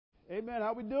Amen.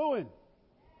 How we doing?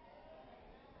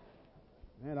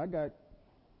 Man, I got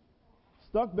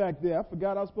stuck back there. I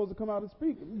forgot I was supposed to come out and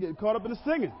speak. I'm getting caught up in the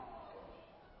singing.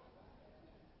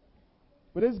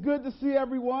 But it's good to see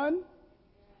everyone.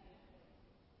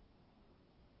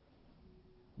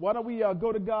 Why don't we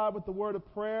go to God with the word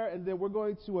of prayer, and then we're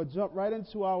going to jump right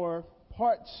into our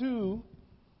part two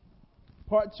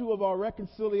of our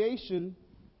reconciliation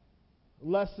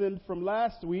lesson from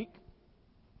last week,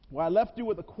 where I left you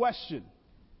with a question.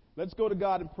 Let's go to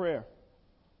God in prayer.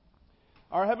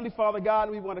 Our Heavenly Father God,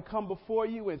 we want to come before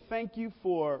you and thank you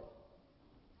for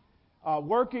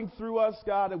working through us,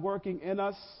 God, and working in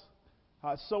us.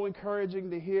 It's so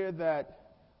encouraging to hear that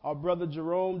our brother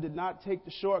Jerome did not take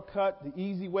the shortcut, the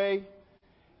easy way.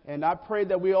 And I pray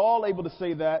that we're all able to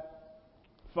say that,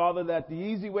 Father, that the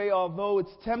easy way, although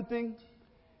it's tempting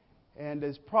and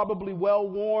is probably well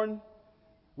worn,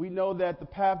 we know that the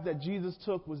path that Jesus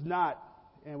took was not.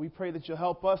 And we pray that you'll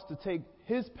help us to take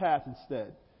his path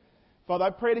instead. Father, I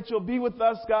pray that you'll be with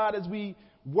us, God, as we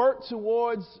work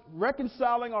towards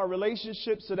reconciling our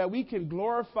relationships so that we can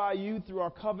glorify you through our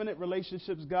covenant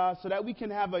relationships, God, so that we can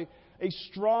have a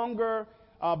stronger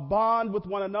bond with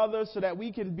one another, so that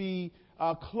we can be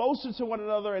closer to one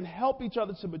another and help each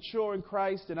other to mature in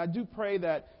Christ. And I do pray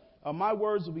that my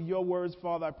words will be your words,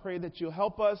 Father. I pray that you'll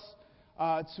help us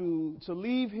to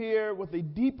leave here with a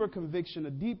deeper conviction,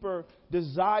 a deeper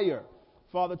desire,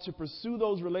 Father, to pursue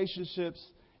those relationships.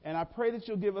 And I pray that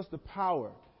you'll give us the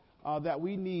power that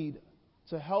we need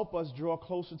to help us draw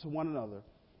closer to one another.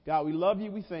 God, we love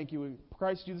you. We thank you. In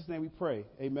Christ Jesus' name we pray.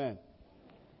 Amen.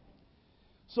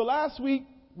 So last week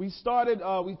we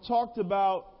talked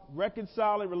about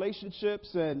reconciling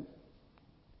relationships, and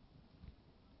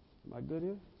am I good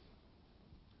here?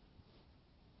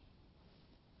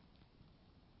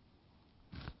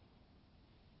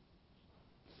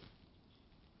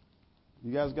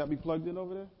 You guys got me plugged in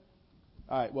over there?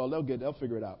 All right, well, they'll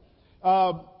figure it out.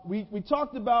 We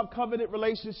talked about covenant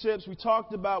relationships. We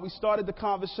started the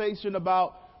conversation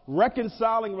about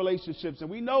reconciling relationships. And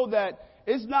we know that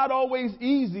it's not always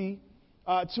easy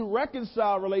to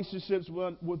reconcile relationships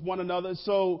with one another.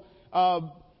 So I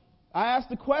asked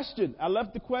the question. I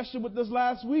left the question with this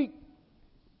last week.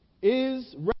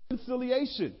 Is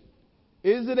reconciliation,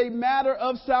 is it a matter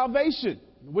of salvation?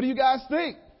 What do you guys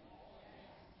think?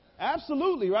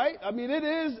 Absolutely, right? I mean, it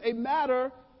is a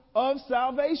matter of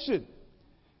salvation.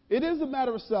 It is a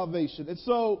matter of salvation. And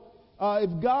so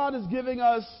if God is giving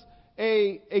us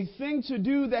a thing to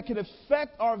do that can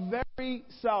affect our very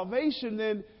salvation,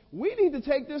 then we need to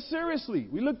take this seriously.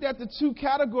 We looked at the two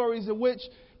categories in which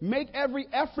make every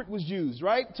effort was used,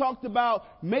 right? Talked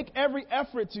about make every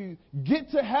effort to get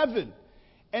to heaven.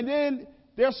 And then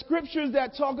there are scriptures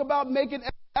that talk about making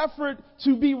every effort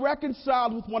to be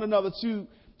reconciled with one another, to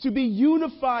be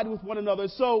unified with one another.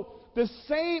 So the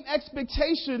same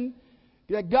expectation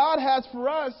that God has for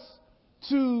us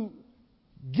to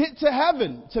get to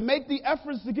heaven, to make the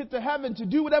efforts to get to heaven, to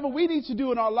do whatever we need to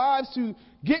do in our lives to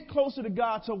get closer to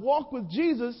God, to walk with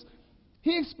Jesus,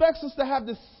 he expects us to have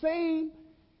the same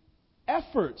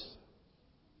efforts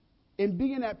in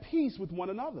being at peace with one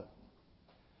another.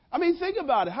 I mean, think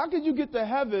about it. How could you get to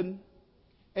heaven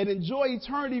and enjoy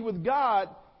eternity with God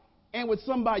and with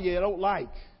somebody you don't like?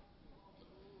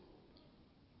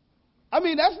 I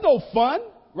mean, that's no fun,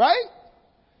 right?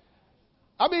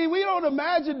 I mean, we don't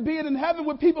imagine being in heaven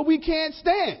with people we can't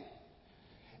stand.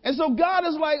 And so God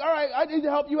is like, all right, I need to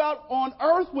help you out on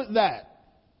earth with that.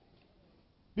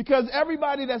 Because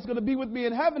everybody that's going to be with me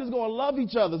in heaven is going to love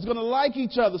each other, is going to like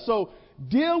each other. So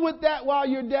deal with that while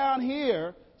you're down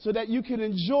here so that you can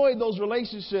enjoy those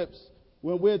relationships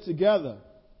when we're together.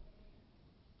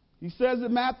 He says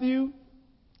in Matthew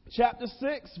chapter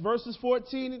 6, verses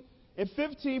 14 and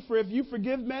 15, for if you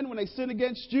forgive men when they sin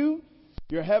against you,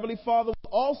 your heavenly Father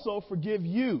will also forgive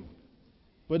you.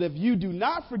 But if you do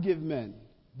not forgive men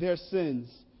their sins,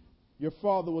 your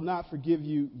Father will not forgive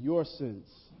you your sins.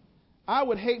 I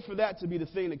would hate for that to be the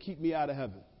thing that keep me out of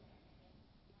heaven.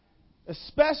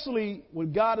 Especially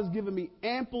when God has given me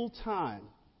ample time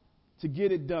to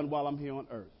get it done while I'm here on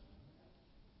earth.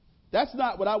 That's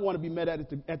not what I want to be met at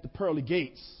the pearly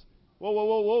gates. Whoa, whoa,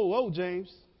 whoa, whoa, whoa,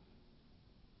 James.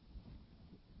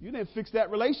 You didn't fix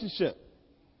that relationship.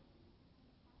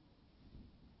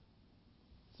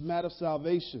 It's a matter of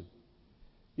salvation.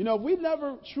 You know, if we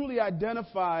never truly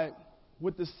identified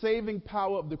with the saving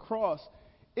power of the cross,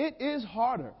 it is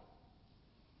harder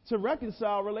to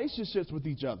reconcile relationships with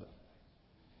each other.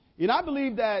 And I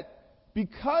believe that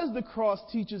because the cross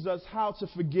teaches us how to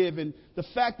forgive and the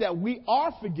fact that we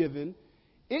are forgiven,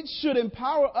 it should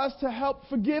empower us to help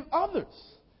forgive others.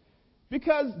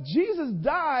 Because Jesus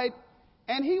died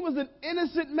and he was an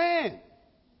innocent man.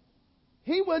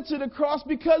 He went to the cross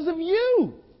because of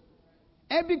you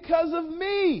and because of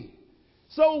me.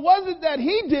 So it wasn't that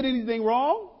he did anything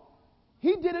wrong.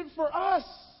 He did it for us.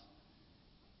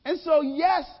 And so,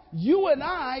 yes, you and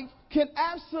I can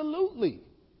absolutely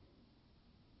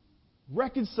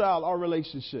reconcile our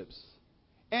relationships.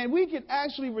 And we can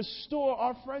actually restore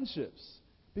our friendships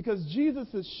because Jesus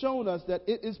has shown us that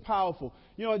it is powerful.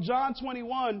 You know, in John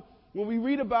 21, when we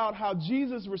read about how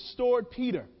Jesus restored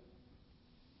Peter,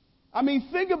 I mean,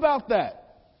 think about that.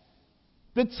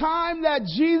 The time that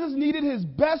Jesus needed his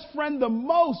best friend the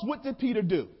most, what did Peter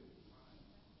do?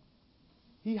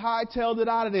 He hightailed it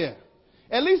out of there.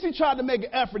 At least he tried to make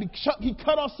an effort. He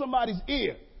cut off somebody's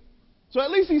ear. So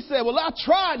at least he said, well, I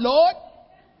tried, Lord.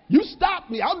 You stopped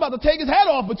me. I was about to take his head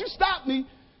off, but you stopped me.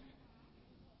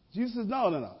 Jesus says,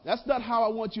 no. That's not how I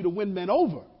want you to win men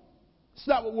over. It's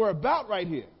not what we're about right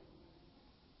here.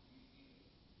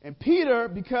 And Peter,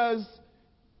 because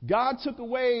God took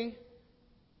away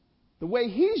the way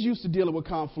he's used to dealing with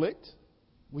conflict,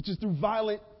 which is through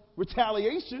violent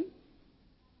retaliation,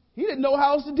 he didn't know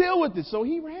how else to deal with it, so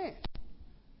he ran.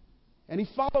 And he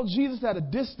followed Jesus at a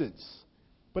distance.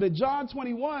 But in John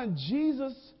 21,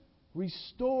 Jesus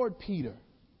restored Peter.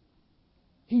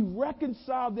 He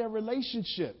reconciled their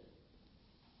relationship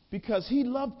because he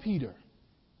loved Peter,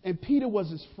 and Peter was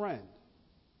his friend.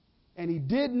 And he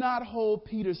did not hold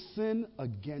Peter's sin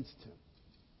against him.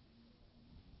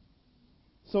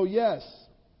 So yes,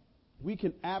 we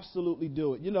can absolutely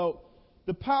do it. You know,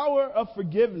 the power of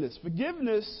forgiveness.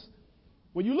 Forgiveness,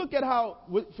 when you look at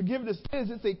what forgiveness is,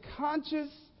 it's a conscious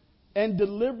and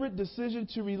deliberate decision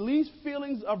to release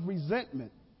feelings of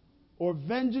resentment or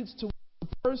vengeance to a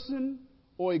person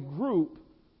or a group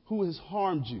who has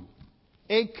harmed you.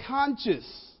 A conscious,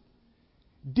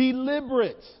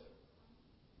 deliberate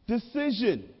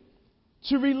decision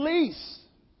to release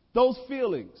those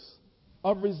feelings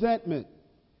of resentment.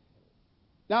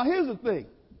 Now, here's the thing.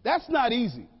 That's not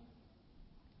easy,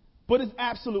 but it's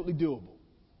absolutely doable.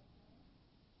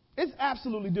 It's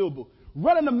absolutely doable.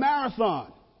 Running a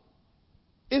marathon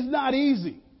is not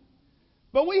easy,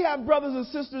 but we have brothers and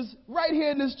sisters right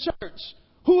here in this church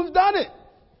who have done it.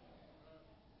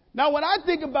 Now, when I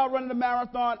think about running a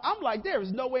marathon, I'm like, there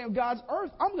is no way on God's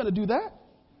earth I'm going to do that.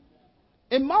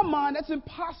 In my mind, that's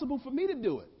impossible for me to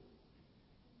do it.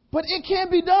 But it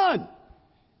can be done.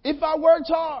 If I worked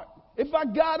hard, if I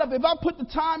got up, if I put the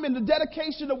time and the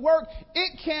dedication to work,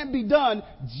 it can be done,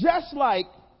 just like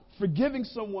forgiving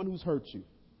someone who's hurt you.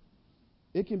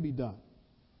 It can be done.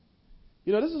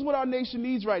 You know, this is what our nation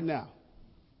needs right now.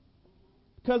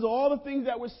 Because of all the things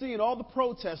that we're seeing, all the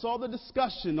protests, all the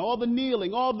discussion, all the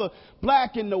kneeling, all the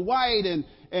black and the white,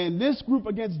 and this group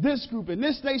against this group, and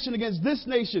this nation against this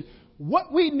nation,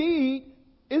 what we need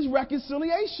is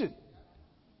reconciliation.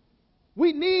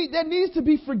 There needs to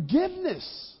be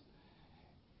forgiveness.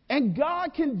 And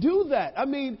God can do that. I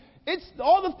mean, it's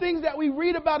all the things that we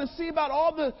read about and see about,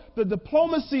 all the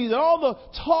diplomacy, and all the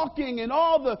talking and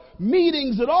all the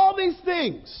meetings and all these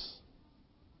things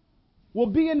will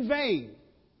be in vain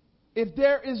if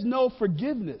there is no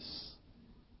forgiveness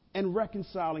and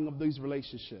reconciling of these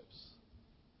relationships.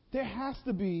 There has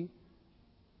to be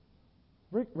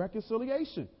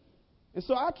reconciliation. And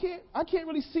so I can't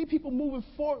really see people moving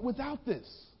forward without this.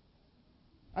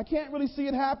 I can't really see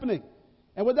it happening.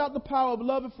 And without the power of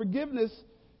love and forgiveness,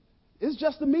 it's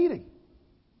just a meeting.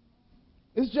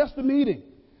 It's just a meeting.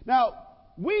 Now,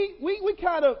 we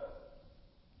kind of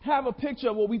have a picture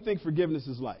of what we think forgiveness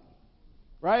is like,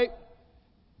 right?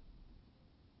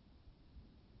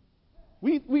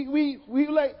 We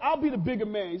like, I'll be the bigger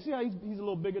man. You see how he's a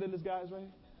little bigger than this guy's right here?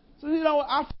 So, you know what?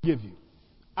 I'll forgive you.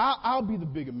 I'll be the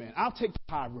bigger man. I'll take the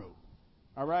high road.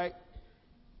 All right?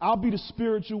 I'll be the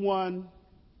spiritual one.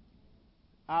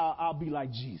 I'll be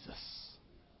like Jesus.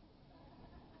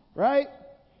 Right?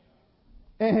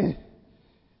 But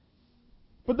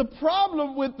the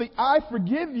problem with the I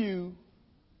forgive you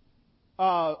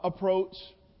approach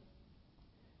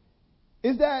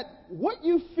is that what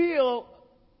you feel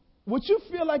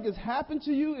like has happened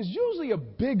to you is usually a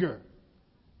bigger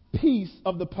piece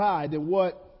of the pie than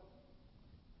what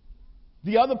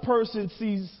the other person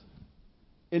sees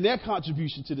in their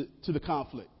contribution to the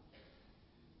conflict.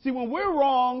 See, when we're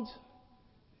wronged,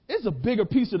 it's a bigger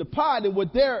piece of the pie than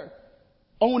what they're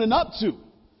owning up to.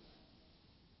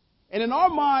 And in our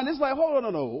mind, it's like, hold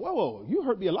on, no, whoa, you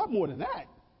hurt me a lot more than that.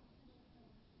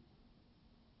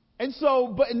 And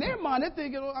so, but in their mind, they're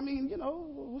thinking, well, I mean, you know,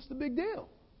 what's the big deal?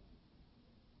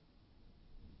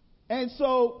 And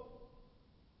so,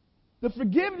 the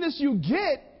forgiveness you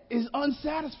get is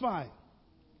unsatisfying.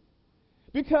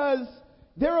 Because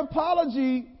their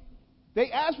apology,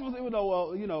 they asked for,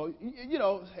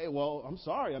 hey, well, I'm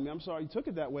sorry. I'm sorry you took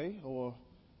it that way. Or,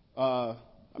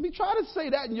 try to say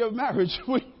that in your marriage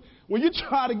when you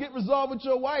try to get resolved with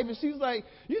your wife, and she's like,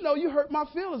 you hurt my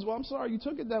feelings. Well, I'm sorry you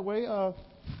took it that way.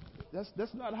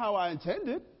 That's not how I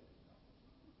intended.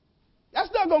 That's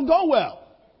not going to go well,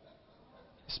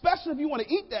 especially if you want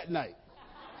to eat that night.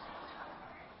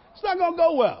 It's not going to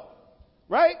go well,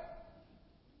 right?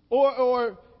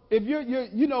 Or if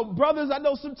you're brothers, I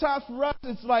know sometimes for us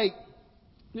it's like,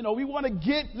 we want to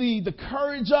get the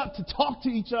courage up to talk to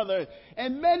each other,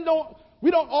 and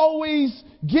we don't always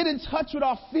get in touch with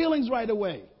our feelings right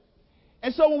away.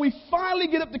 And so when we finally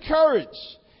get up the courage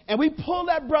and we pull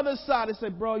that brother aside and say,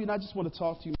 bro, I just want to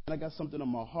talk to you, man. I got something on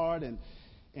my heart, and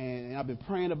I've been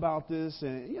praying about this,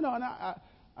 and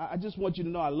I just want you to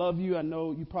know I love you. I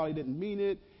know you probably didn't mean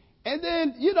it. And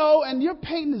then, and you're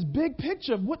painting this big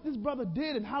picture of what this brother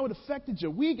did and how it affected your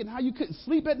week and how you couldn't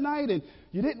sleep at night and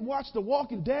you didn't watch The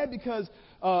Walking Dead because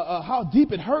how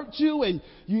deep it hurt you, and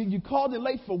you called it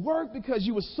late for work because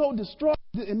you were so distraught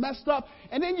and messed up.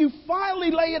 And then you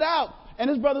finally lay it out, and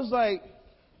his brother's like,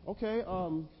 okay,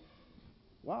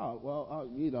 wow, well,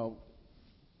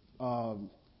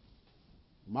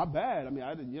 my bad.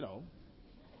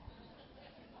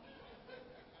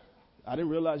 I didn't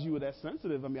realize you were that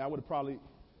sensitive. I would have probably.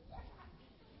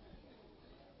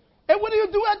 And what do you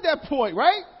do at that point,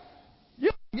 right?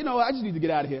 I just need to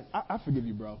get out of here. I forgive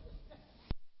you, bro.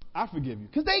 I forgive you.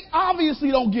 Because they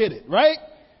obviously don't get it, right?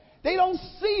 They don't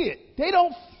see it. They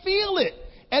don't feel it.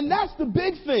 And that's the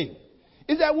big thing,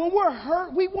 is that when we're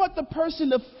hurt, we want the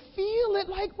person to feel it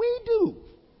like we do.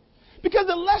 Because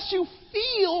unless you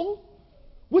feel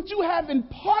what you have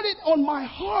imparted on my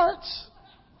heart,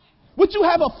 what you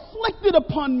have afflicted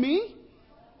upon me,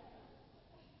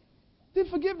 then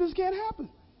forgiveness can't happen.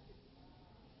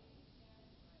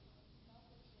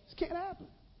 It can't happen.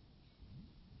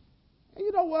 And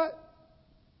you know what?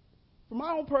 From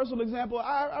my own personal example,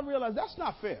 I realize that's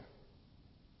not fair.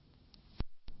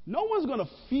 No one's going to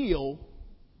feel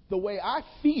the way I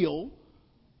feel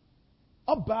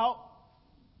about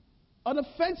an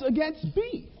offense against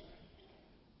me.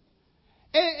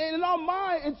 And in our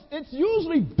mind, it's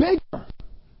usually bigger.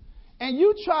 And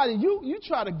you try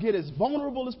to get as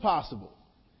vulnerable as possible.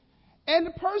 And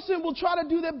the person will try to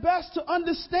do their best to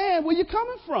understand where you're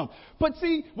coming from. But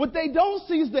see, what they don't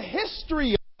see is the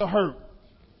history of the hurt.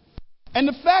 And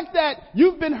the fact that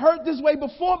you've been hurt this way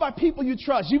before by people you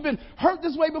trust. You've been hurt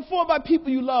this way before by people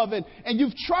you love. And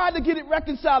you've tried to get it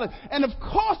reconciled. And of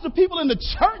course, the people in the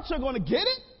church are going to get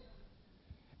it.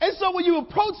 And so when you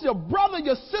approach your brother,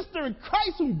 your sister in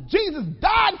Christ whom Jesus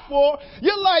died for,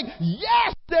 you're like,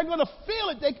 yes, they're going to feel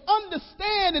it. They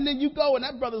understand. And then you go and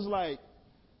that brother's like,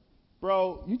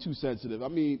 bro, you too sensitive.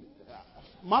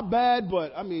 My bad,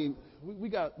 but we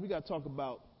got to talk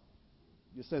about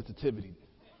your sensitivity.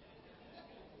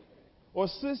 Or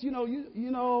sis,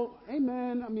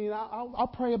 amen.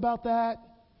 I'll pray about that.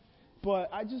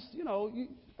 But I just,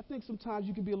 I think sometimes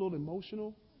you can be a little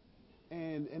emotional.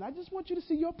 And I just want you to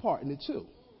see your part in it too.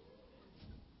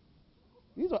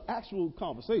 These are actual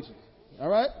conversations, all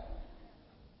right?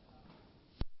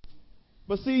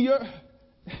 But see,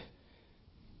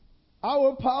 our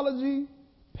apology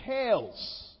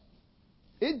pales.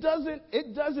 It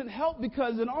doesn't help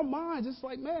because in our minds it's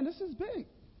like, man, this is big.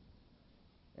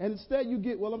 And instead you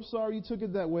get, well, I'm sorry you took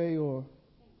it that way, or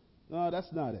no,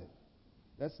 that's not it.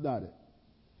 That's not it.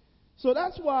 So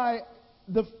that's why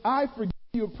the I forgive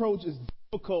you approach is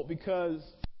difficult, because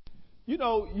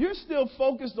you're still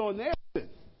focused on their sin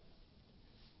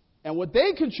and what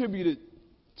they contributed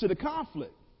to the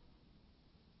conflict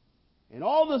and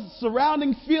all the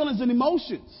surrounding feelings and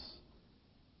emotions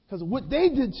because of what they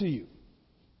did to you.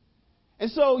 And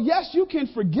so, yes, you can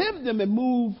forgive them and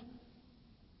move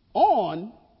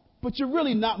on, but you're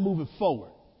really not moving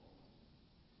forward.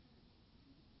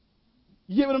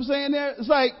 You get what I'm saying there? It's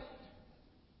like,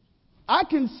 I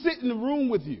can sit in the room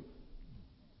with you,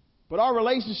 but our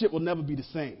relationship will never be the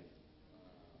same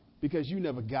because you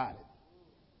never got it.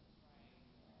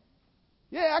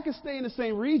 Yeah, I can stay in the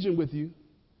same region with you,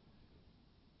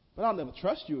 but I'll never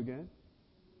trust you again.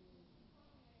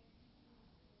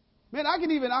 Man, I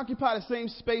can even occupy the same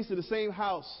space in the same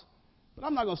house, but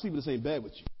I'm not going to sleep in the same bed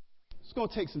with you. It's going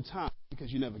to take some time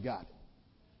because you never got it.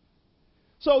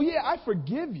 So, yeah, I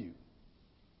forgive you.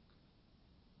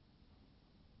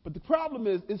 But the problem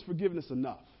is forgiveness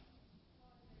enough?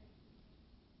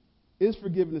 Is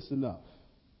forgiveness enough?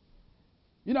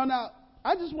 Now,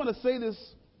 I just want to say this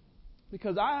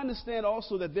because I understand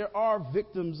also that there are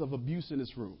victims of abuse in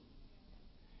this room.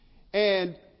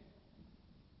 And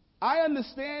I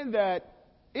understand that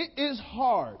it is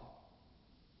hard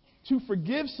to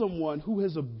forgive someone who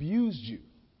has abused you.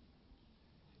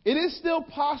 It is still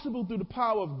possible through the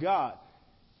power of God.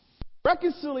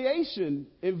 Reconciliation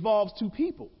involves two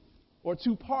people or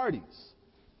two parties.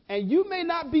 And you may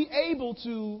not be able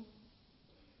to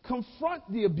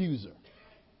confront the abuser.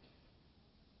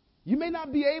 You may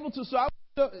not be able to. So I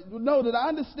know that I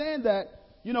understand that,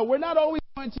 we're not always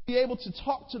going to be able to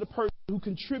talk to the person who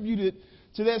contributed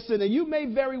to their sin. And you may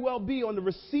very well be on the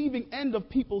receiving end of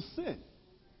people's sin.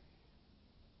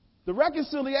 The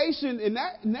reconciliation in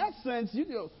that sense,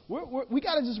 we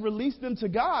got to just release them to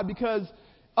God, because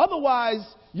otherwise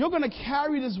you're going to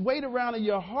carry this weight around in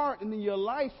your heart and in your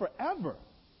life forever.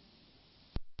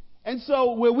 And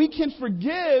so where we can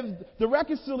forgive, the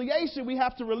reconciliation we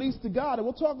have to release to God. And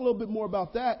we'll talk a little bit more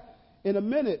about that in a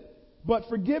minute. But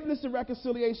forgiveness and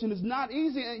reconciliation is not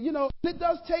easy. And, it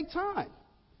does take time.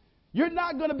 You're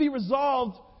not going to be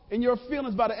resolved in your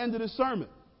feelings by the end of this sermon.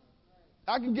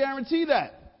 I can guarantee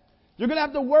that. You're going to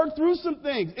have to work through some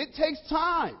things. It takes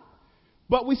time.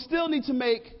 But we still need to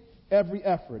make every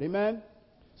effort. Amen?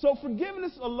 So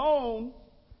forgiveness alone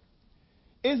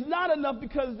is not enough,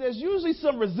 because there's usually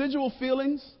some residual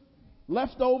feelings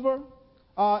left over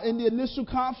in the initial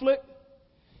conflict.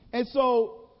 And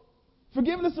so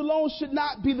forgiveness alone should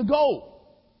not be the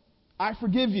goal. I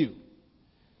forgive you.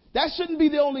 That shouldn't be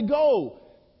the only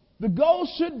goal. The goal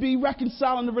should be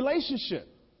reconciling the relationship.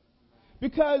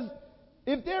 Because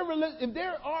if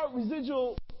there are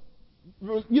residual,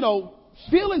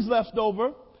 feelings left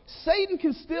over, Satan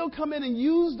can still come in and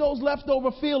use those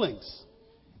leftover feelings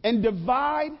and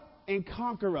divide and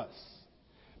conquer us.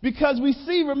 Because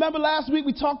remember last week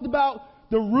we talked about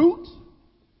the root?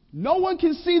 No one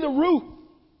can see the root,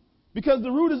 because the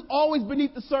root is always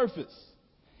beneath the surface.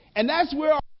 And that's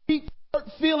where our deep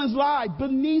feelings lie,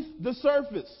 beneath the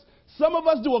surface. Some of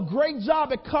us do a great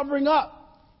job at covering up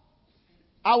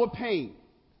our pain,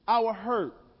 our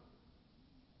hurt.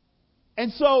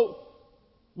 And so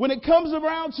when it comes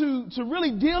around to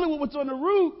really dealing with what's on the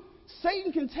root,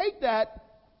 Satan can take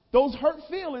those hurt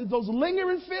feelings, those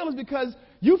lingering feelings, because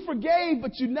you forgave,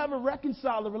 but you never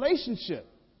reconciled the relationship.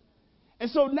 And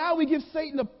so now we give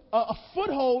Satan a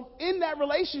foothold in that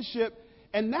relationship,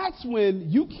 and that's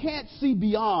when you can't see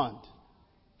beyond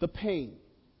the pain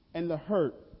and the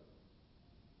hurt.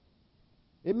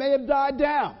 It may have died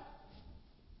down.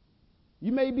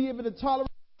 You may be able to tolerate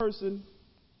a person,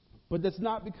 but that's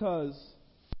not because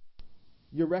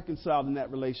you're reconciled in that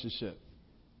relationship.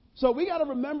 So we got to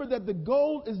remember that the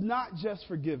goal is not just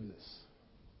forgiveness.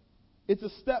 It's a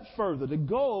step further. The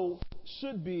goal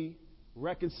should be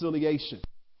reconciliation.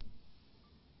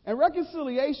 And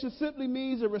reconciliation simply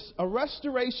means a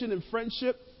restoration in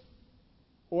friendship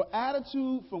or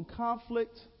attitude from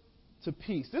conflict to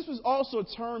peace. This was also a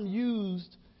term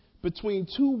used between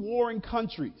two warring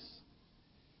countries.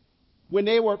 When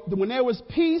there was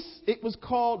peace, it was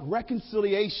called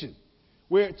reconciliation,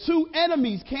 where two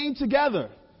enemies came together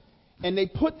and they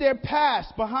put their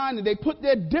past behind them, they put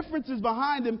their differences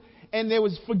behind them, and there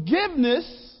was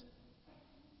forgiveness.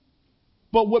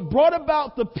 But what brought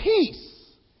about the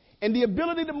peace and the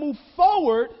ability to move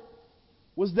forward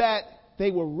was that they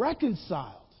were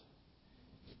reconciled.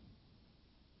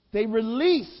 They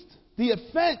released the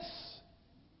offense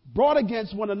brought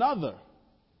against one another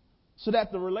so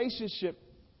that the relationship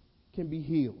can be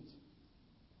healed.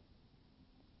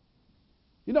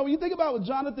 When you think about what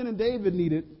Jonathan and David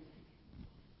needed,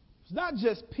 it's not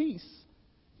just peace.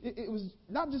 It was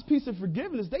not just peace and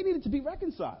forgiveness. They needed to be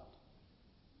reconciled.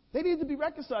 They needed to be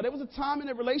reconciled. There was a time in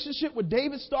their relationship where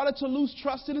David started to lose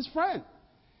trust in his friend.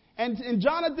 And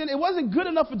Jonathan, it wasn't good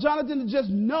enough for Jonathan to just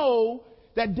know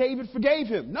that David forgave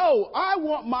him. No, I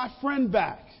want my friend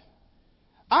back.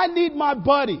 I need my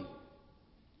buddy.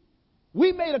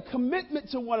 We made a commitment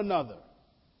to one another.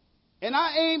 And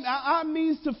our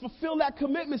means to fulfill that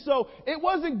commitment. So it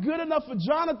wasn't good enough for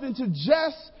Jonathan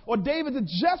or David to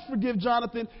just forgive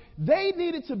Jonathan. They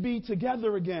needed to be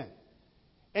together again.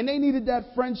 And they needed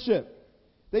that friendship.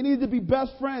 They needed to be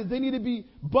best friends. They needed to be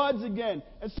buds again.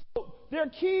 And so there are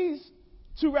keys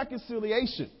to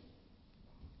reconciliation.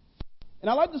 And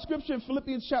I like the scripture in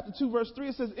Philippians chapter 2, verse 3.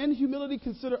 It says, in humility,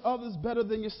 consider others better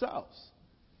than yourselves.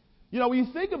 When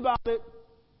you think about it,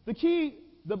 the key,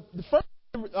 the first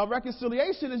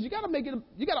reconciliation is you got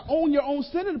to own your own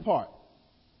sin in the part.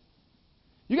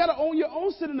 You got to own your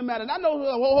own sin in the matter. And I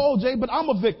know, Jay, but I'm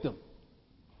a victim.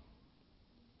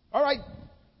 All right.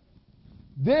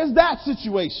 There's that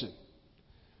situation.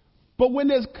 But when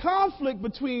there's conflict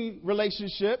between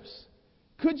relationships,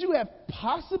 could you have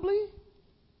possibly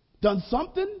done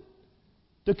something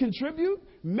to contribute?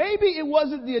 Maybe it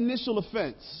wasn't the initial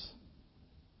offense.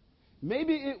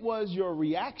 Maybe it was your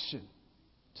reaction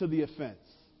to the offense.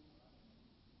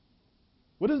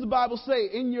 What does the Bible say?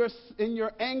 In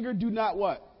your anger, do not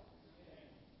what?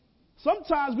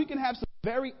 Sometimes we can have some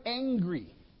very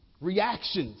angry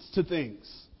reactions to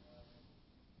things.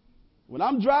 When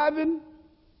I'm driving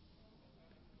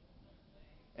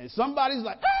and somebody's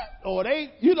like, ah, or they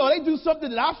do something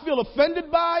that I feel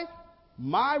offended by,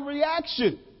 my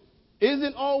reaction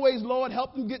isn't always, Lord,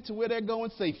 help them get to where they're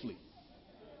going safely.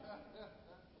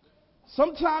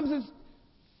 Sometimes it's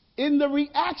in the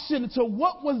reaction to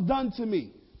what was done to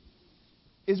me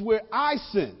is where I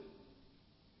sin.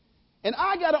 And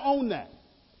I got to own that.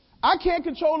 I can't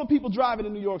control the people driving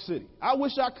in New York City. I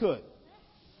wish I could.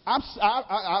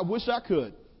 I wish I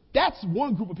could. That's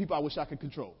one group of people I wish I could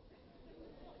control.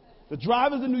 The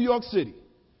drivers in New York City.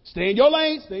 Stay in your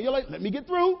lane. Stay in your lane. Let me get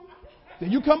through.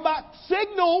 Then you come back.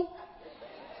 Signal.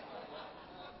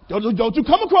 Don't you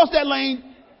come across that lane.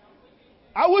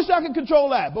 I wish I could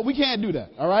control that, but we can't do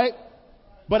that, all right?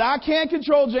 But I can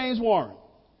control James Warren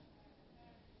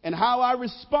and how I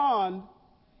respond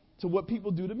to what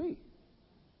people do to me.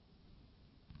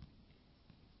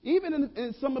 Even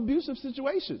in some abusive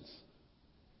situations,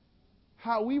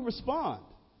 how we respond,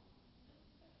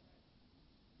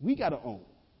 we got to own.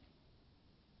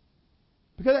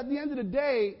 Because at the end of the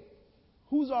day,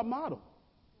 who's our model?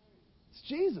 It's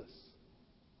Jesus.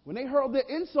 When they hurled their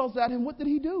insults at him, what did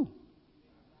he do?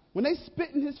 When they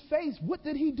spit in his face, what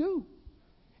did he do?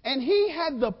 And he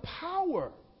had the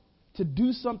power to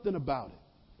do something about it.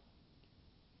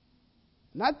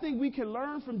 And I think we can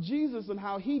learn from Jesus and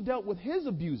how he dealt with his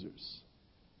abusers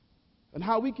and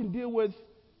how we can deal with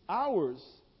ours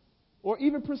or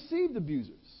even perceived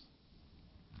abusers.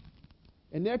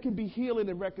 And there can be healing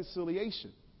and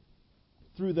reconciliation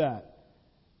through that.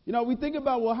 You know, we think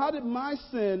about, well, how did my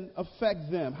sin affect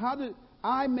them? How did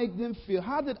I make them feel?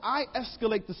 How did I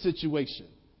escalate the situation?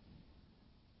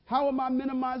 How am I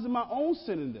minimizing my own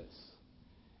sin in this?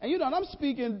 And, you know, and I'm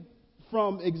speaking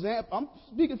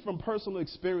from personal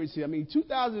experience here. I mean,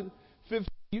 2015,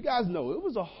 you guys know, it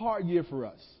was a hard year for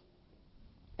us.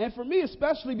 And for me,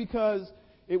 especially because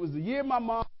it was the year my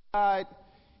mom died,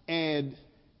 and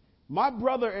my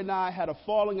brother and I had a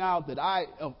falling out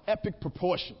of epic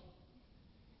proportion.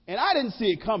 And I didn't see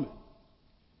it coming.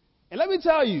 And let me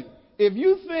tell you, if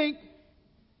you think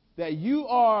that you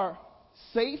are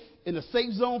safe in a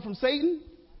safe zone from Satan,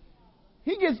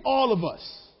 he gets all of us.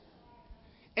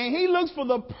 And he looks for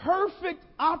the perfect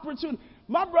opportunity.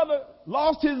 My brother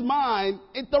lost his mind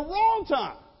at the wrong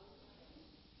time.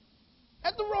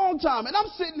 At the wrong time. And I'm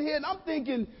sitting here and I'm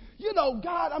thinking, you know,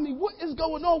 God, I mean, what is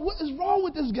going on? What is wrong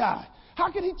with this guy? How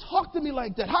can he talk to me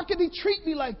like that? How can he treat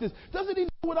me like this? Doesn't he know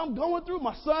what I'm going through?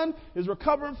 My son is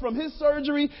recovering from his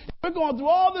surgery. We're going through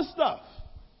all this stuff.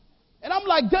 And I'm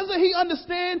like, doesn't he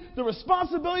understand the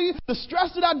responsibility, the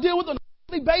stress that I deal with on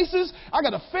a daily basis? I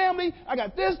got a family. I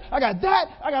got this. I got that.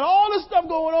 I got all this stuff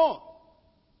going on.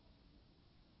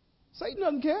 Satan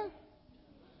doesn't care.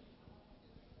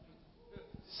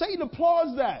 Satan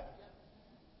applauds that.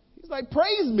 He's like,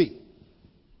 praise me.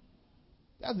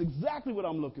 That's exactly what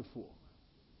I'm looking for.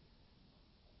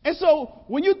 And so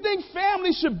when you think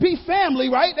family should be family,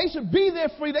 right? They should be there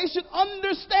for you. They should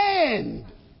understand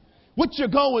what you're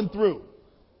going through.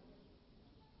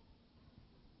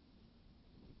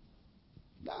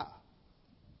 Nah.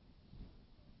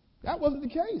 That wasn't the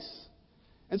case.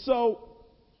 And so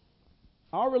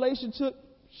our relationship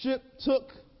took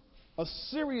a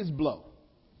serious blow.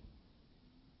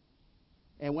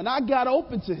 And when I got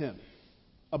open to him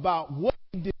about what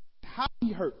he did, how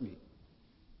he hurt me,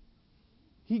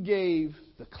 he gave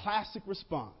the classic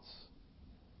response.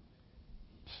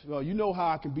 Well, you know how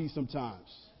I can be sometimes.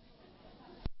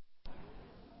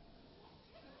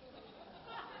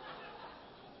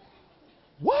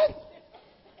 What?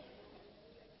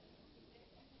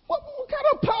 What kind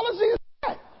of apology is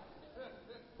that?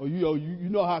 Oh, you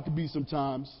know how I can be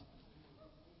sometimes.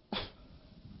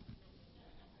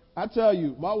 I tell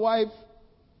you, my wife,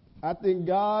 I thank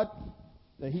God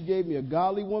that he gave me a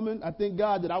godly woman. I thank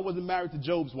God that I wasn't married to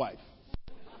Job's wife.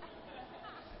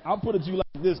 I'll put it to you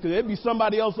like this, because there'd be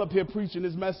somebody else up here preaching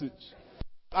this message.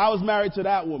 I was married to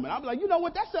that woman. I'd be like, you know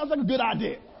what? That sounds like a good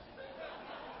idea.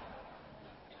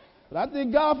 But I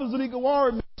thank God for Zanika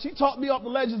Warren. She talked me off the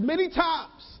ledges many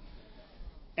times.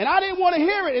 And I didn't want to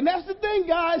hear it. And that's the thing,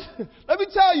 guys. Let me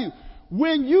tell you,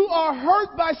 when you are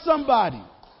hurt by somebody,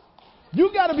 you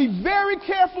got to be very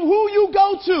careful who you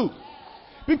go to.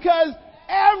 Because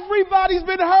everybody's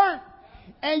been hurt.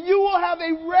 And you will have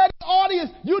a ready audience.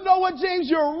 You know what, James?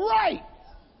 You're right.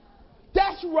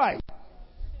 That's right.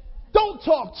 Don't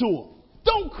talk to them.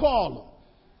 Don't call them.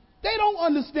 They don't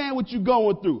understand what you're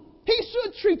going through. He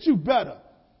should treat you better.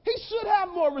 He should have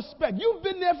more respect. You've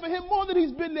been there for him more than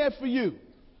he's been there for you.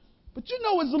 But you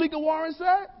know what Zalika Warren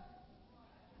said?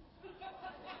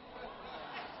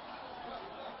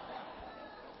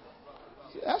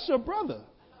 That's your brother.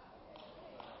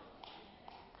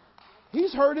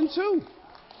 He's hurting too.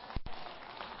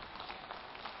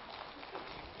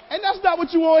 And that's not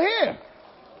what you want to hear.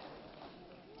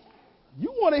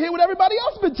 You want to hear what everybody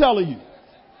else been telling you.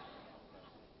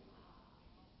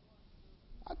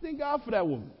 I thank God for that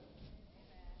woman.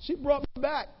 She brought me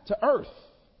back to earth.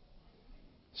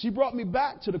 She brought me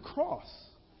back to the cross.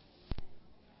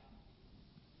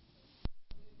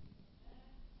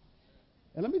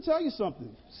 And let me tell you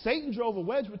something. Satan drove a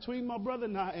wedge between my brother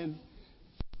and I, and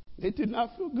it did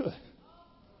not feel good.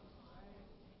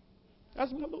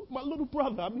 That's my little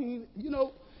brother. I mean,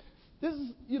 this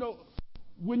is,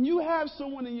 when you have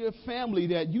someone in your family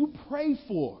that you pray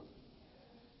for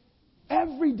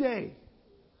every day,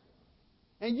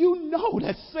 and you know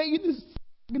that Satan is,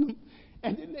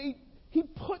 and then he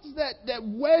puts that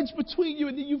wedge between you,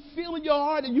 and then you feel in your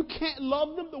heart and you can't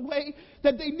love them the way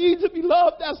that they need to be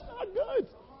loved. That's not good.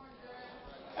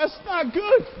 That's not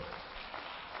good.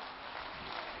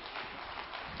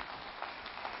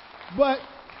 But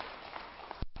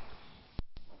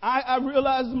I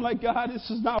realized, I'm like, God, this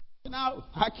is not working out.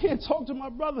 I can't talk to my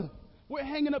brother. We're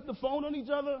hanging up the phone on each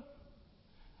other.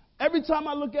 Every time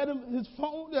I look at him, his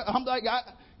phone, I'm like,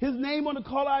 his name on the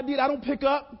caller ID, I don't pick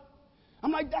up.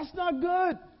 I'm like, that's not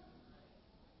good.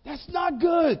 That's not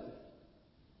good.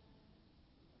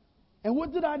 And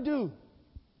what did I do?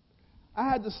 I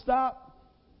had to stop.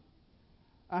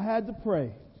 I had to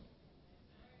pray.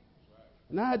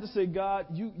 And I had to say, God,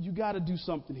 you got to do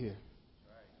something here.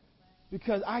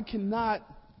 Because I cannot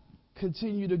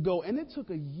continue to go. And it took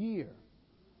a year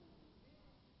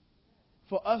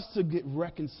for us to get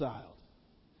reconciled.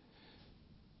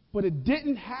 But it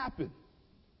didn't happen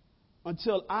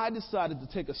until I decided to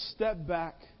take a step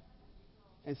back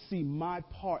and see my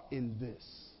part in this.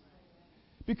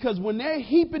 Because when they're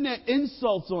heaping their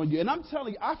insults on you, and I'm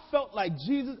telling you, I felt like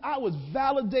Jesus, I was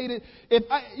validated.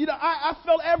 I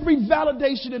felt every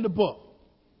validation in the book.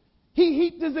 He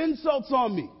heaped his insults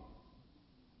on me.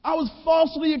 I was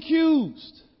falsely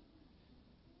accused.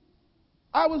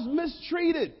 I was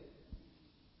mistreated.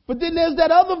 But then there's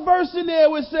that other verse in there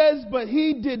where it says, but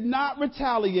he did not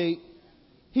retaliate.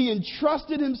 He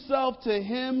entrusted himself to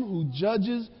him who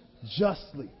judges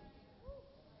justly.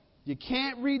 You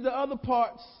can't read the other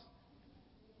parts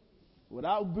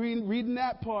without reading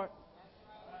that part.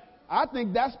 I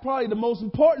think that's probably the most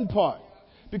important part.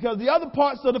 Because the other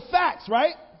parts are the facts,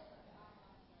 right?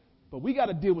 But we got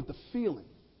to deal with the feeling.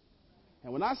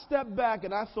 And when I stepped back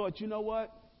and I thought, you know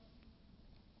what?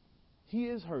 He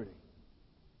is hurting.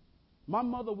 My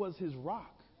mother was his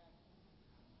rock.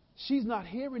 She's not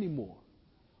here anymore.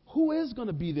 Who is going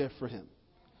to be there for him?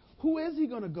 Who is he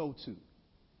going to go to?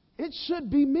 It should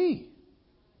be me.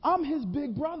 I'm his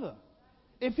big brother.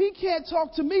 If he can't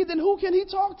talk to me, then who can he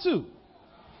talk to?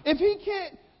 If he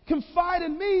can't confide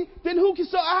in me, then who can?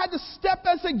 So I had to step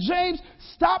back and say, James,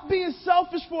 stop being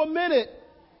selfish for a minute.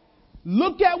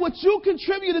 Look at what you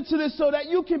contributed to this so that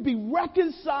you can be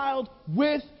reconciled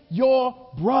with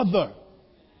your brother.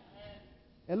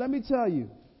 And let me tell you,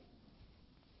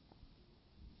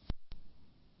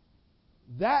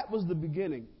 that was the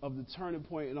beginning of the turning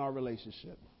point in our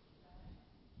relationship.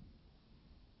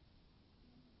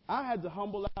 I had to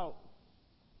humble out.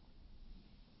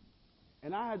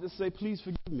 And I had to say, please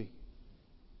forgive me.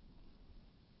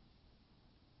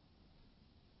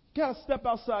 You got to step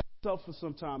outside yourself for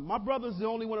some time. My brother's the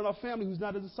only one in our family who's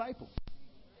not a disciple.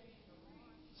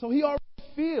 So he already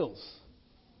feels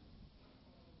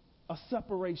a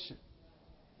separation.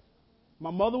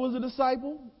 My mother was a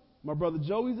disciple. My brother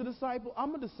Joey's a disciple.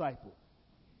 I'm a disciple.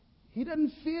 He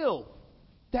doesn't feel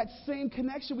that same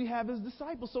connection we have as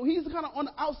disciples. So he's kind of on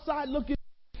the outside looking.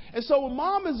 And so when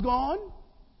mom is gone,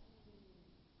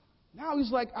 now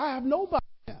he's like, I have nobody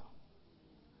now.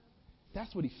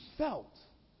 That's what he felt.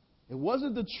 It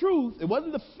wasn't the truth. It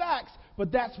wasn't the facts,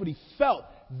 but that's what he felt.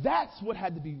 That's what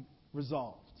had to be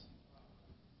resolved.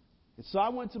 And so I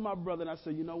went to my brother and I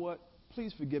said, you know what?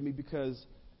 Please forgive me because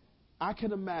I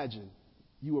can imagine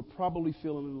you were probably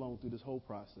feeling alone through this whole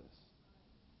process.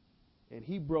 And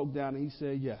he broke down and he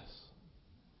said, yes.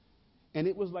 And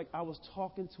it was like I was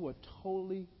talking to a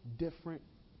totally different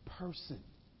person.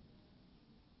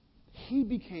 He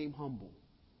became humble.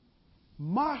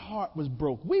 My heart was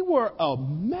broke. We were a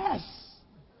mess.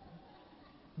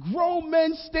 Grown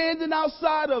men standing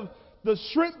outside of the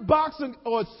shrimp box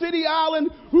or City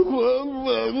Island. I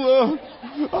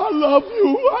love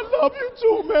you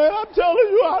too, man. I'm telling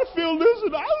you, I feel this,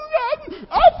 and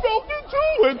I felt it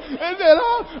too, and then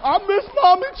I miss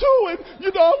mommy too, and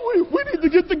we need to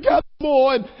get together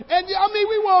more, and I mean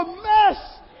we were a mess,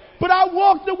 but I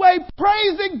walked away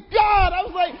praising God. I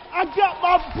was like, I got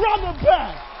my brother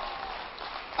back.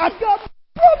 I got my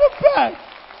brother back.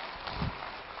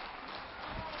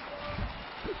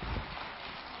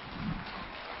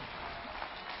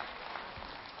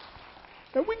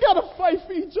 And we got to fight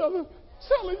for each other. I'm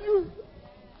telling you.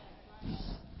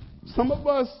 Some of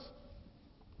us,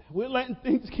 we're letting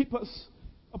things keep us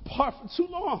apart for too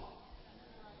long.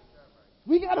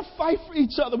 We got to fight for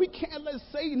each other. We can't let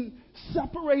Satan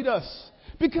separate us,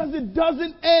 because it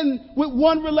doesn't end with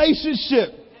one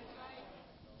relationship.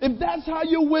 If that's how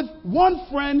you're with one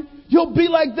friend, you'll be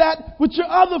like that with your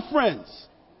other friends.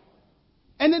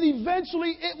 And then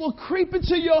eventually it will creep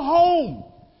into your home.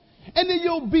 And then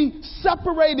you'll be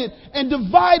separated and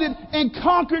divided and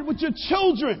conquered with your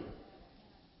children.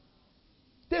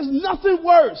 There's nothing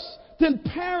worse than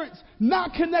parents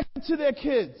not connected to their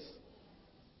kids.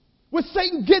 Where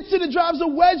Satan gets in and drives a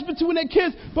wedge between their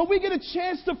kids, but we get a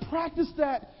chance to practice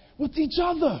that with each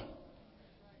other.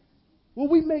 When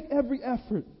we make every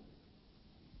effort.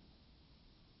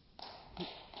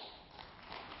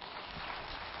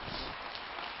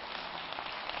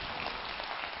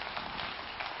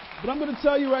 But I'm going to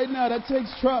tell you right now, that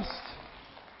takes trust.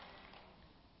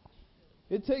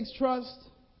 It takes trust.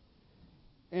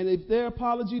 And if their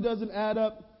apology doesn't add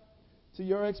up to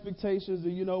your expectations,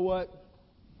 then you know what?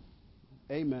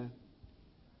 Amen.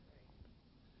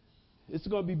 It's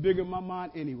going to be bigger in my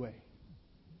mind anyway.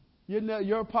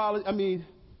 Your apology, I mean,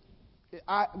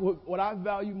 what I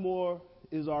value more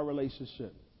is our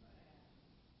relationship.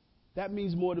 That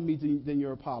means more to me than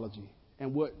your apology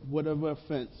and whatever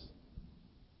offense.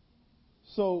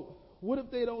 So what if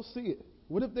they don't see it?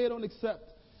 What if they don't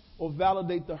accept or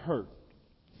validate the hurt?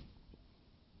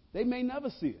 They may never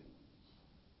see it.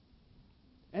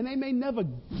 And they may never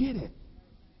get it.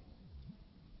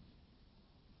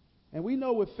 And we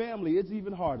know with family, it's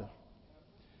even harder.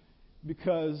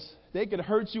 Because they could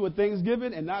hurt you at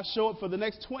Thanksgiving and not show up for the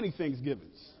next 20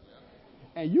 Thanksgivings.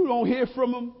 And you don't hear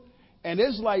from them. And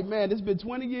it's like, man, it's been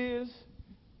 20 years.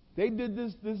 They did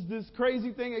this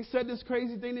crazy thing. They said this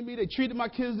crazy thing to me. They treated my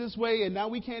kids this way, and now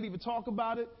we can't even talk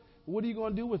about it. What are you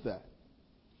going to do with that?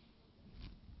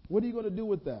 What are you going to do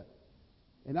with that?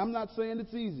 And I'm not saying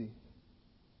it's easy.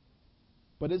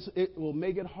 But it will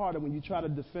make it harder when you try to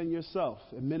defend yourself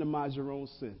and minimize your own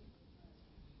sin.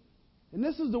 And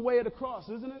this is the way of the cross,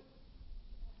 isn't it?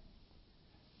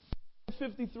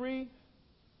 53,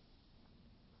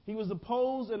 he was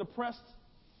opposed and oppressed.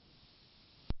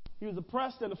 He was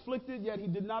oppressed and afflicted, yet he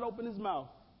did not open his mouth.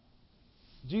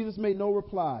 Jesus made no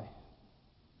reply,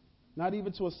 not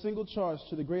even to a single charge,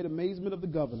 to the great amazement of the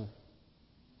governor.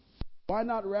 Why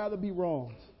not rather be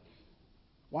wronged?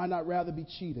 Why not rather be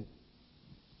cheated?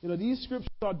 These scriptures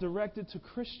are directed to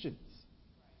Christians.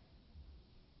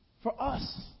 For us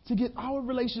to get our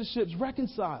relationships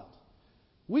reconciled.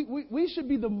 We should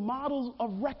be the models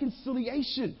of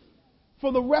reconciliation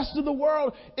for the rest of the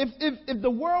world. If the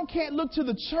world can't look to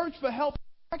the church for help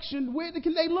and direction, where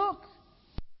can they look?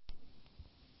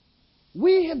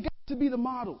 We have got to be the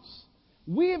models.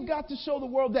 We have got to show the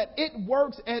world that it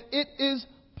works and it is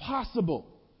possible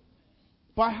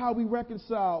by how we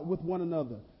reconcile with one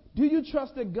another. Do you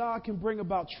trust that God can bring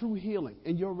about true healing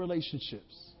in your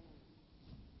relationships?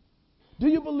 Do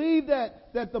you believe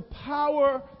that the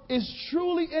power is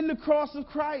truly in the cross of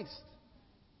Christ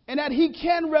and that he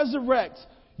can resurrect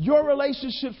your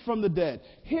relationships from the dead,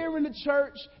 here in the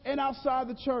church and outside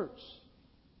the church?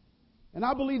 And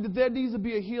I believe that there needs to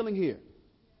be a healing here.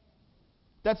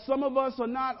 That some of us are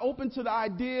not open to the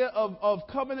idea of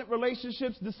covenant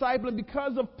relationships, discipling,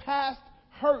 because of past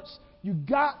hurts. You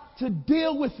got to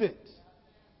deal with it.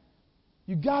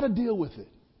 You got to deal with it.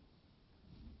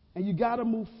 And you got to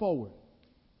move forward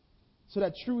so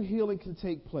that true healing can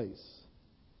take place.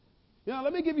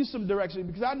 Let me give you some direction,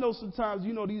 because I know sometimes,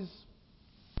 these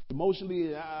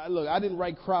emotionally, look, I didn't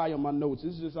write cry on my notes.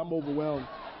 It's just I'm overwhelmed.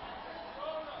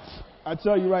 I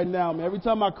tell you right now, man, every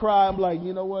time I cry, I'm like,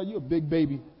 you know what, you're a big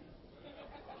baby.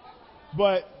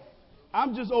 But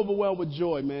I'm just overwhelmed with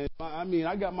joy, man. I mean,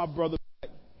 I got my brother back.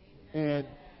 And,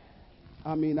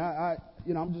 I mean,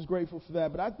 I'm just grateful for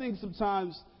that. But I think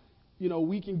sometimes,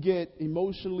 we can get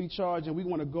emotionally charged and we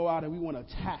want to go out and we want to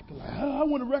attack. Like, I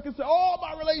want to reconcile all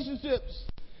my relationships.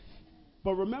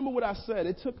 But remember what I said.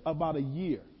 It took about a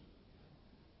year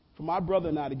for my brother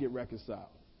and I to get reconciled.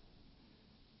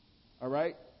 All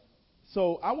right?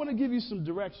 So I want to give you some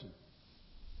direction.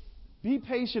 Be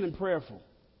patient and prayerful.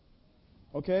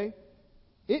 Okay?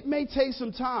 It may take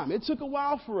some time. It took a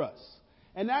while for us.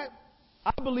 And that,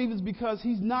 I believe, is because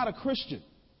he's not a Christian.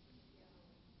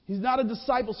 He's not a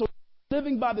disciple. So he's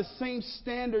living by the same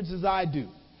standards as I do.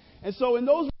 And so in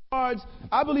those regards,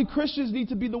 I believe Christians need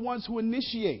to be the ones who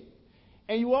initiate.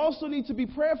 And you also need to be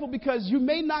prayerful because you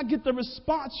may not get the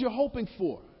response you're hoping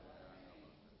for.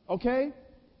 Okay?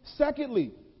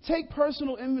 Secondly, take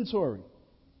personal inventory.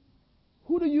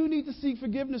 Who do you need to seek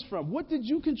forgiveness from? What did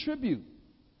you contribute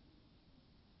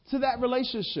to that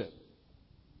relationship?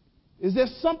 Is there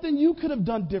something you could have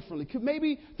done differently?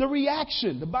 Maybe the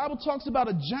reaction. The Bible talks about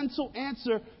a gentle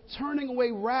answer turning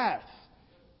away wrath.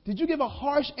 Did you give a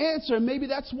harsh answer? Maybe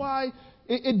that's why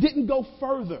it didn't go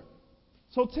further.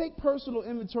 So take personal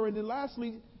inventory. And then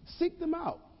lastly, seek them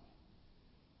out.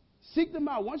 Seek them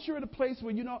out. Once you're at a place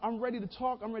where, I'm ready to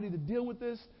talk, I'm ready to deal with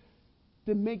this,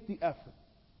 then make the effort.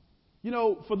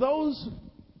 For those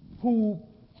who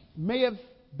may have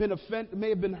been offended, may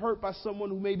have been hurt by someone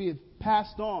who maybe had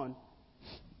passed on,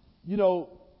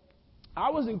 I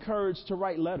was encouraged to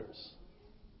write letters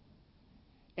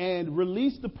and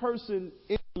release the person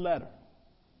in the letter.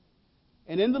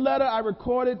 And in the letter, I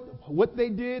recorded what they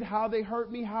did, how they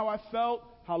hurt me, how I felt,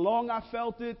 how long I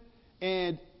felt it.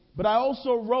 But I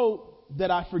also wrote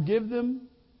that I forgive them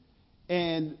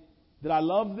and that I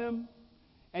love them.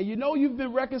 And you've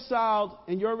been reconciled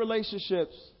in your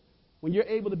relationships when you're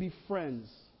able to be friends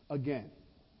again.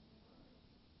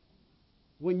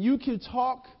 When you can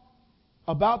talk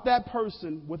about that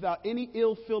person without any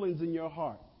ill feelings in your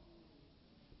heart.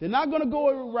 They're not going to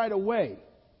go right away.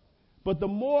 But the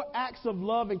more acts of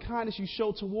love and kindness you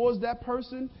show towards that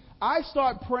person, I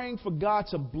start praying for God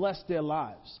to bless their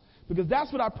lives. Because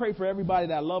that's what I pray for everybody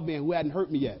that loved me and who hadn't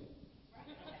hurt me yet.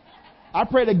 I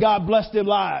pray that God bless their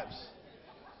lives.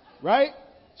 Right?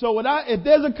 So if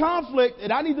there's a conflict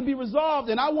and I need to be resolved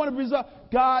and I want to resolve,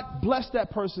 God bless that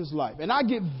person's life. And I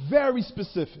get very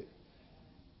specific.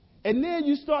 And then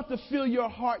you start to feel your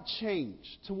heart change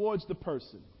towards the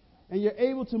person. And you're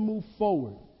able to move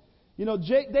forward.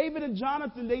 David and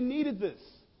Jonathan, they needed this.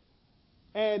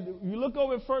 And you look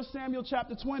over at 1 Samuel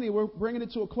chapter 20. We're bringing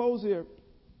it to a close here.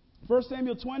 1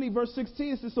 Samuel 20, verse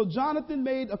 16 says, So Jonathan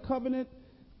made a covenant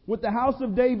with the house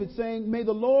of David, saying, May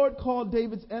the Lord call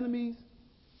David's enemies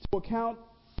to account.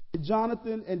 And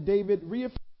Jonathan and David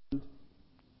reaffirmed.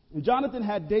 And Jonathan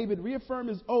had David reaffirm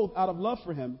his oath out of love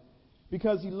for him,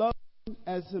 because he loved him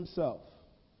as himself.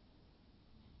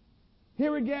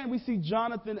 Here again, we see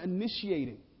Jonathan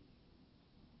initiating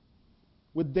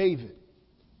with David.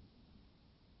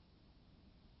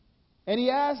 And he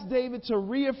asked David to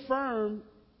reaffirm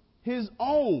his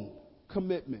own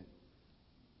commitment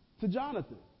to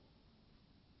Jonathan.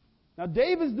 Now,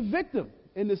 David's the victim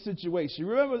in this situation.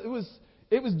 Remember,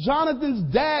 it was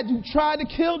Jonathan's dad who tried to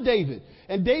kill David.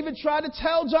 And David tried to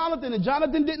tell Jonathan, and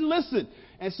Jonathan didn't listen.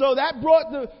 And so that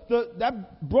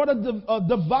brought a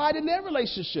divide in their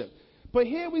relationship. But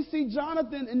here we see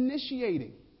Jonathan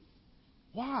initiating.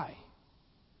 Why?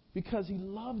 Because he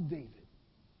loved David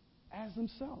as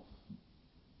himself.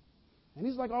 And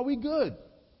he's like, are we good?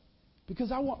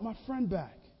 Because I want my friend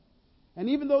back. And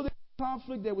even though there was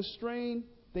conflict, there was strain,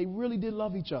 they really did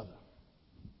love each other.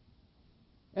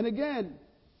 And again,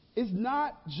 it's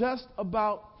not just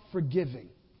about forgiving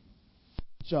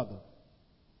each other.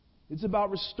 It's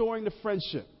about restoring the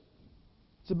friendship.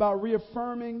 It's about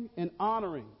reaffirming and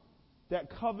honoring that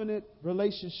covenant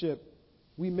relationship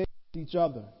we made with each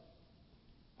other.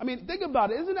 I mean, think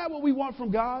about it. Isn't that what we want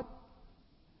from God?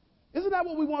 Isn't that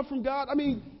what we want from God? I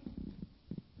mean,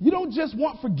 you don't just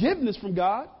want forgiveness from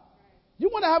God. You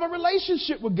want to have a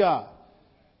relationship with God.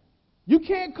 You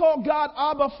can't call God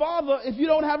Abba Father if you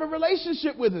don't have a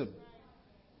relationship with Him.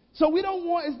 So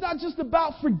it's not just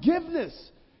about forgiveness.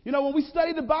 When we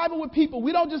study the Bible with people,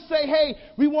 we don't just say, hey,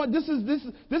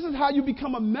 this is how you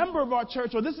become a member of our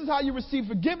church, or this is how you receive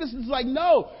forgiveness. It's like,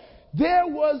 no, there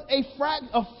was a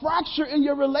fracture in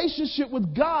your relationship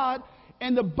with God,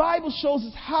 and the Bible shows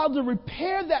us how to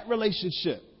repair that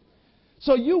relationship.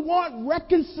 So you want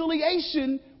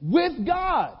reconciliation with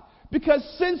God, because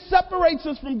sin separates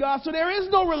us from God, so there is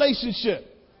no relationship.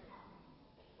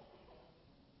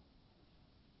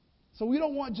 So we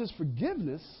don't want just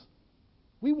forgiveness.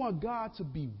 We want God to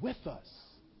be with us,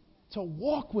 to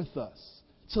walk with us,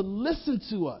 to listen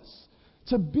to us,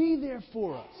 to be there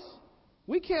for us.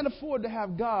 We can't afford to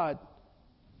have God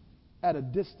at a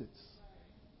distance.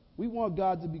 We want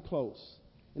God to be close.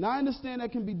 And I understand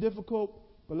that can be difficult,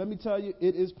 but let me tell you,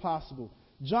 it is possible.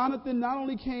 Jonathan not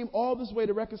only came all this way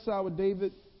to reconcile with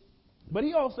David, but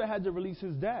he also had to release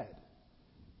his dad.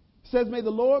 says, may the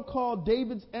Lord call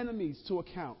David's enemies to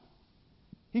account.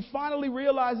 He finally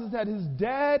realizes that his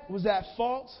dad was at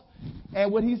fault.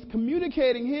 And what he's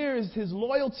communicating here is his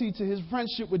loyalty to his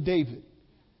friendship with David.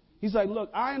 He's like, look,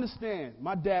 I understand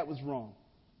my dad was wrong,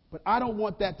 but I don't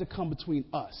want that to come between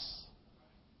us.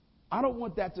 I don't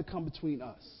want that to come between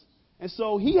us. And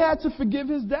so he had to forgive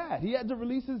his dad. He had to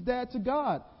release his dad to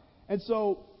God. And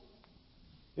so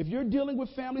if you're dealing with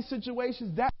family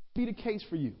situations, that may be the case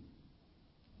for you.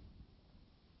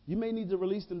 You may need to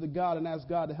release them to God and ask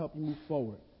God to help you move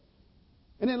forward.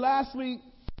 And then lastly,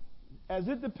 as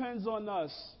it depends on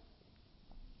us,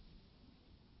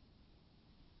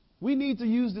 we need to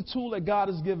use the tool that God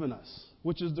has given us,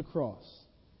 which is the cross.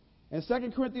 And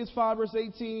 2 Corinthians 5, verse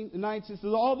 18 and 19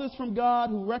 says, all this from God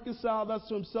who reconciled us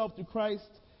to himself through Christ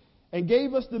and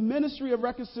gave us the ministry of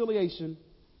reconciliation,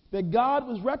 that God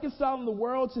was reconciling the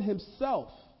world to himself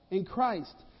in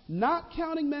Christ, not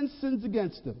counting men's sins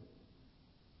against them.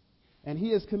 And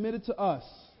he has committed to us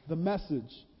the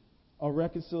message of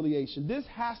reconciliation. This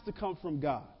has to come from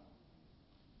God.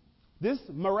 This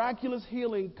miraculous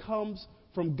healing comes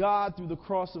from God through the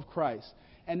cross of Christ.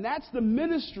 And that's the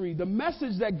ministry, the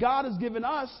message that God has given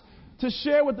us to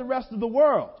share with the rest of the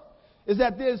world, is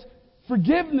that there's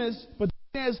forgiveness, but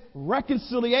there's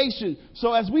reconciliation.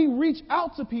 So as we reach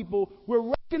out to people,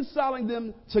 we're reconciling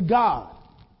them to God.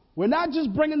 We're not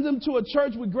just bringing them to a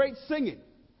church with great singing.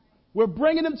 We're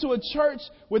bringing them to a church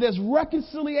where there's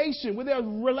reconciliation, where there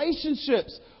are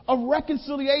relationships of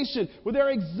reconciliation, where there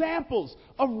are examples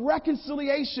of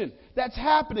reconciliation that's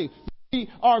happening. We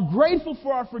are grateful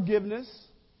for our forgiveness,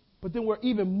 but then we're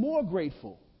even more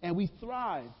grateful, and we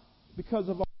thrive because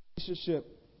of our relationship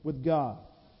with God.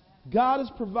 God has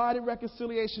provided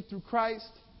reconciliation through Christ.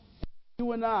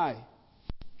 You and I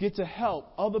get to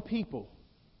help other people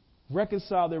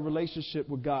reconcile their relationship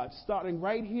with God, starting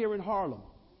right here in Harlem,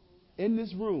 in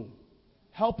this room,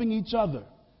 helping each other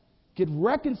get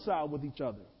reconciled with each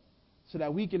other so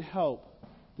that we can help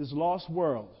this lost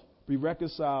world be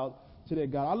reconciled to their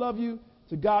God. I love you.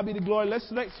 To God be the glory.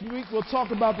 Next week we'll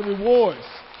talk about the rewards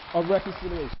of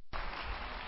reconciliation.